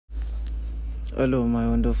Hello, my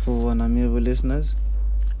wonderful and amiable listeners.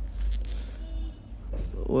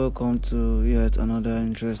 Welcome to yet another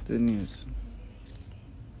interesting news.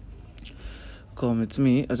 Come with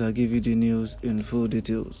me as I give you the news in full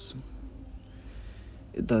details.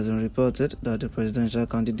 It has been reported that the presidential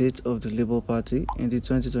candidate of the Labour Party in the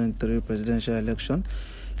 2023 presidential election,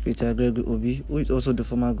 Peter Gregory Obi, who is also the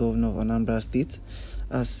former governor of Anambra State,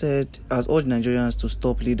 has urged Nigerians to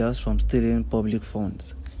stop leaders from stealing public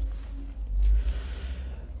funds.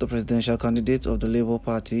 The presidential candidate of the Labour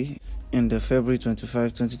Party in the February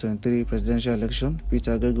 25, 2023 presidential election,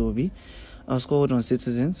 Peter Gregory Obi, has called on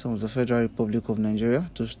citizens of the Federal Republic of Nigeria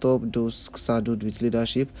to stop those saddled with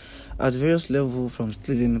leadership at various levels from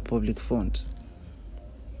stealing public funds.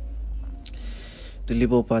 The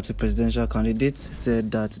Labour Party presidential candidate said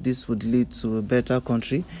that this would lead to a better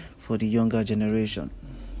country for the younger generation.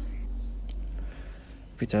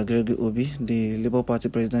 Peter Gregory Obi, the Labour Party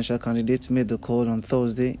presidential candidate, made the call on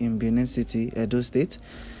Thursday in Benin City, Edo State,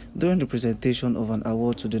 during the presentation of an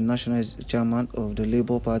award to the national chairman of the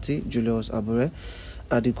Labour Party, Julius Abure,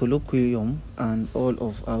 at the colloquium and all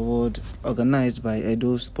of award organized by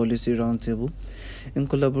Edo's Policy Roundtable in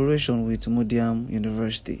collaboration with Mudiam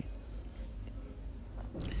University.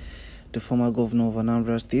 The former governor of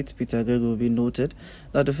Anambra State, Peter Gregory Obi, noted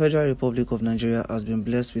that the Federal Republic of Nigeria has been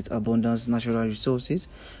blessed with abundant natural resources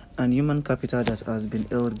and human capital that has been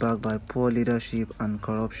held back by poor leadership and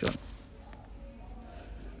corruption.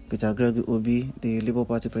 Peter Gregory Obi, the Labour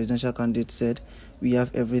Party presidential candidate, said, "We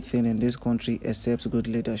have everything in this country except good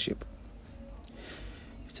leadership."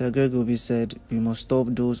 Peter Gregory Obi said, "We must stop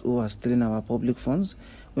those who are stealing our public funds.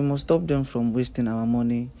 We must stop them from wasting our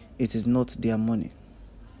money. It is not their money."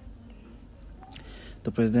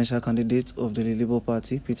 The presidential candidate of the Labour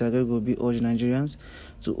Party, Peter Gregory Obi, urged Nigerians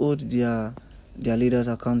to hold their leaders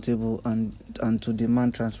accountable and to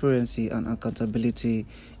demand transparency and accountability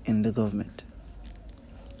in the government.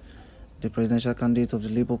 The presidential candidate of the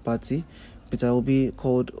Labour Party, Peter Obi,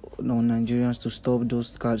 called on Nigerians to stop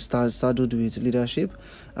those saddled with leadership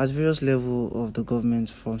at various levels of the government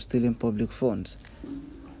from stealing public funds.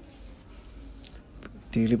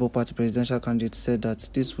 The Labour Party presidential candidate said that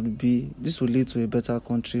this would lead to a better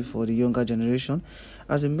country for the younger generation,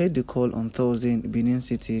 as he made the call on Thursday in Benin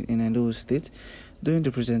City in Edo State during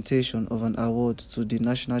the presentation of an award to the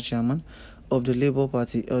national chairman of the Labour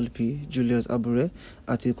Party LP, Julius Abure,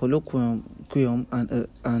 at a colloquium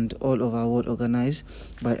and all of award organized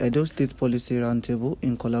by Edo State Policy Roundtable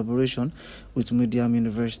in collaboration with Mudiam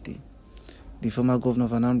University. The former governor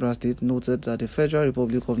of Anambra State noted that the Federal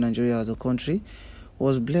Republic of Nigeria as a country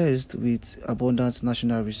was blessed with abundant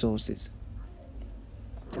national resources.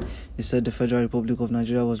 He said the Federal Republic of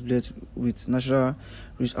Nigeria was blessed with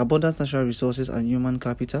abundant natural resources and human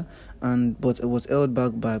capital, but it was held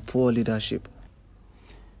back by poor leadership.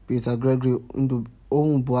 Peter Gregory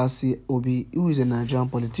Onwubuasi Obi, who is a Nigerian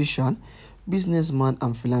politician, businessman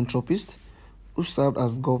and philanthropist, who served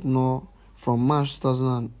as governor from March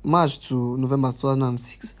to November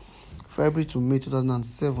 2006, February to May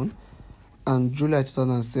 2007, and July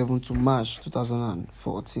 2007 to March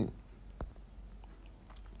 2014.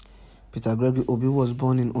 Peter Gregory Obi was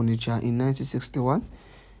born in Onitsha in 1961.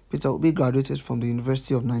 Peter Obi graduated from the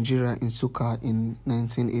University of Nigeria in Nsukka in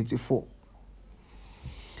 1984.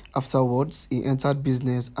 Afterwards, he entered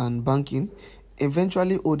business and banking,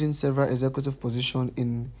 eventually holding several executive positions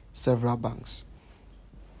in several banks.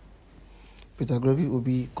 Peter Gregory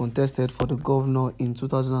Obi contested for the governor in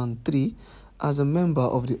 2003 as a member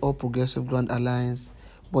of the All Progressive Grand Alliance,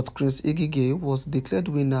 but Chris Ngige was declared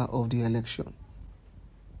winner of the election.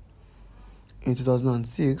 In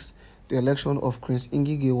 2006, the election of Chris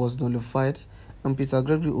Ngige was nullified and Peter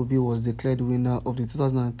Gregory Obi was declared winner of the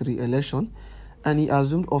 2003 election, and he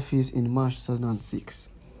assumed office in March 2006.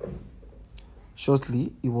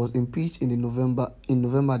 Shortly, he was impeached in November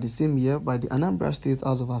the same year by the Anambra State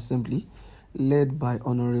House of Assembly, led by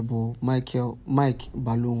Honorable Mike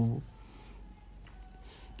Balongo.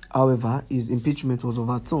 However, his impeachment was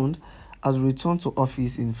overturned as he returned to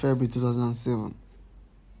office in February 2007.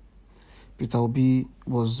 Peter Obi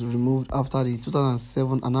was removed after the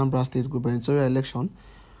 2007 Anambra State gubernatorial election,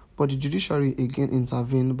 but the judiciary again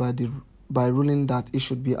intervened by ruling that he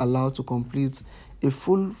should be allowed to complete a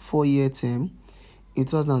full 4-year term. In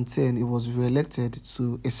 2010, he was re-elected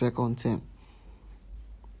to a second term.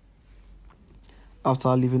 After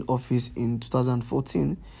leaving office in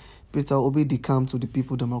 2014, Peter Obi decamped to the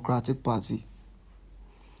People Democratic Party.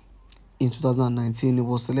 In 2019, he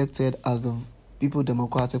was selected as the People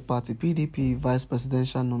Democratic Party (PDP) vice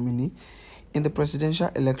presidential nominee in the presidential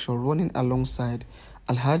election, running alongside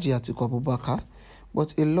Alhaji Atiku Abubakar,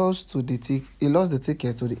 but he lost the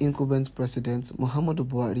ticket to the incumbent president Muhammadu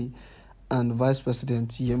Buhari and Vice President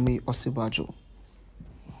Yemi Osinbajo.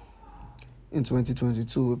 In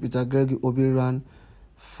 2022, Peter Gregory Obi ran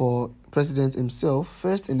for president himself,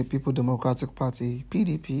 first in the People Democratic Party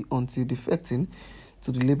 (PDP) until defecting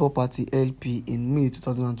to the Labour Party (LP) in May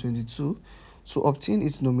 2022 to obtain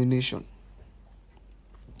its nomination.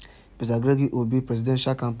 Peter Gregory Obi's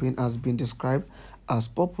presidential campaign has been described as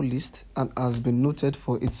populist and has been noted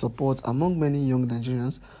for its support among many young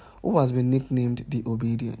Nigerians who has been nicknamed the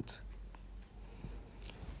Obedient.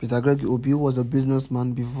 Peter Gregory Obi was a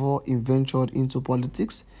businessman before he ventured into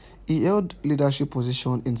politics. He held leadership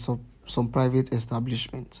positions in some private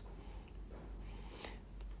establishments.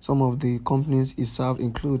 Some of the companies he served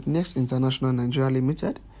include Next International Nigeria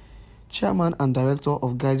Limited, Chairman and Director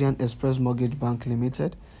of Guardian Express Mortgage Bank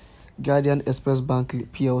Limited, Guardian Express Bank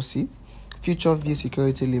PLC, Future View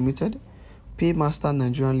Security Limited, Paymaster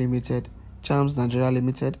Nigeria Limited, Charms Nigeria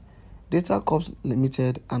Limited, Data Corps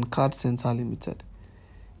Limited, and Card Center Limited.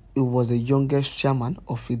 He was the youngest chairman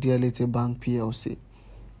of Fidelity Bank PLC.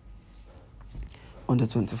 On the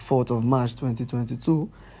 24th of March 2022,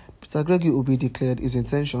 Peter Gregory Obi declared his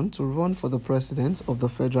intention to run for the president of the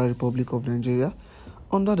Federal Republic of Nigeria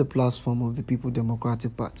under the platform of the People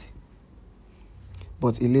Democratic Party.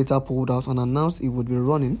 But he later pulled out and announced he would be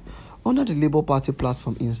running under the Labour Party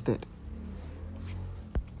platform instead.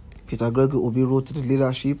 Peter Gregory Obi wrote to the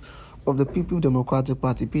leadership of the People Democratic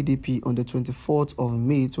Party (PDP) on the 24th of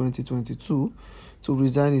May 2022 to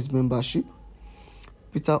resign his membership.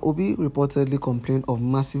 Peter Obi reportedly complained of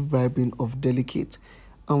massive bribing of delegates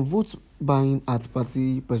and vote buying at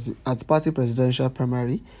party presidential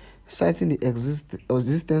primary, citing the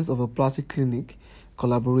existence of a party clinic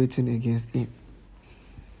collaborating against him.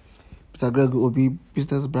 Peter Gregory Obi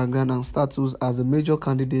business background and status as a major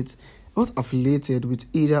candidate not affiliated with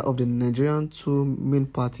either of the Nigerian two main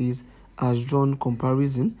parties has drawn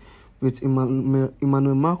comparison with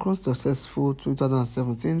Emmanuel Macron's successful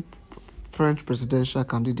 2017 French presidential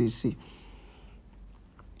candidacy.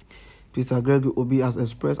 Peter Gregory Obi has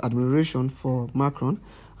expressed admiration for Macron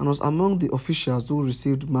and was among the officials who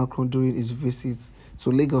received Macron during his visit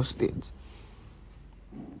to Lagos State.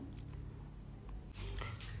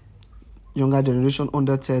 Younger generation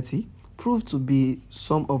under 30 proved to be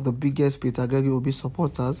some of the biggest Peter Gregory Obi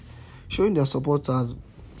supporters, showing their support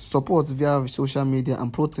via social media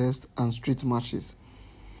and protests and street marches.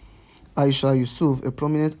 Aisha Yusuf, a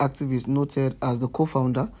prominent activist noted as the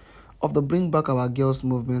co-founder of the Bring Back Our Girls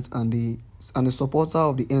movement and a supporter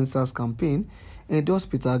of the EndSARS campaign,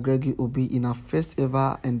 endorsed Peter Gregory Obi in her first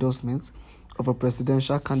ever endorsement of a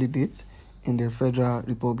presidential candidate in the Federal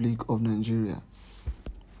Republic of Nigeria.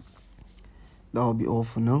 That will be all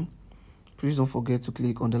for now. Please don't forget to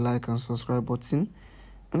click on the like and subscribe button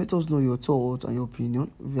and let us know your thoughts and your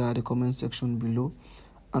opinion via the comment section below,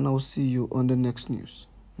 and I'll see you on the next news.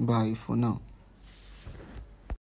 Bye for now.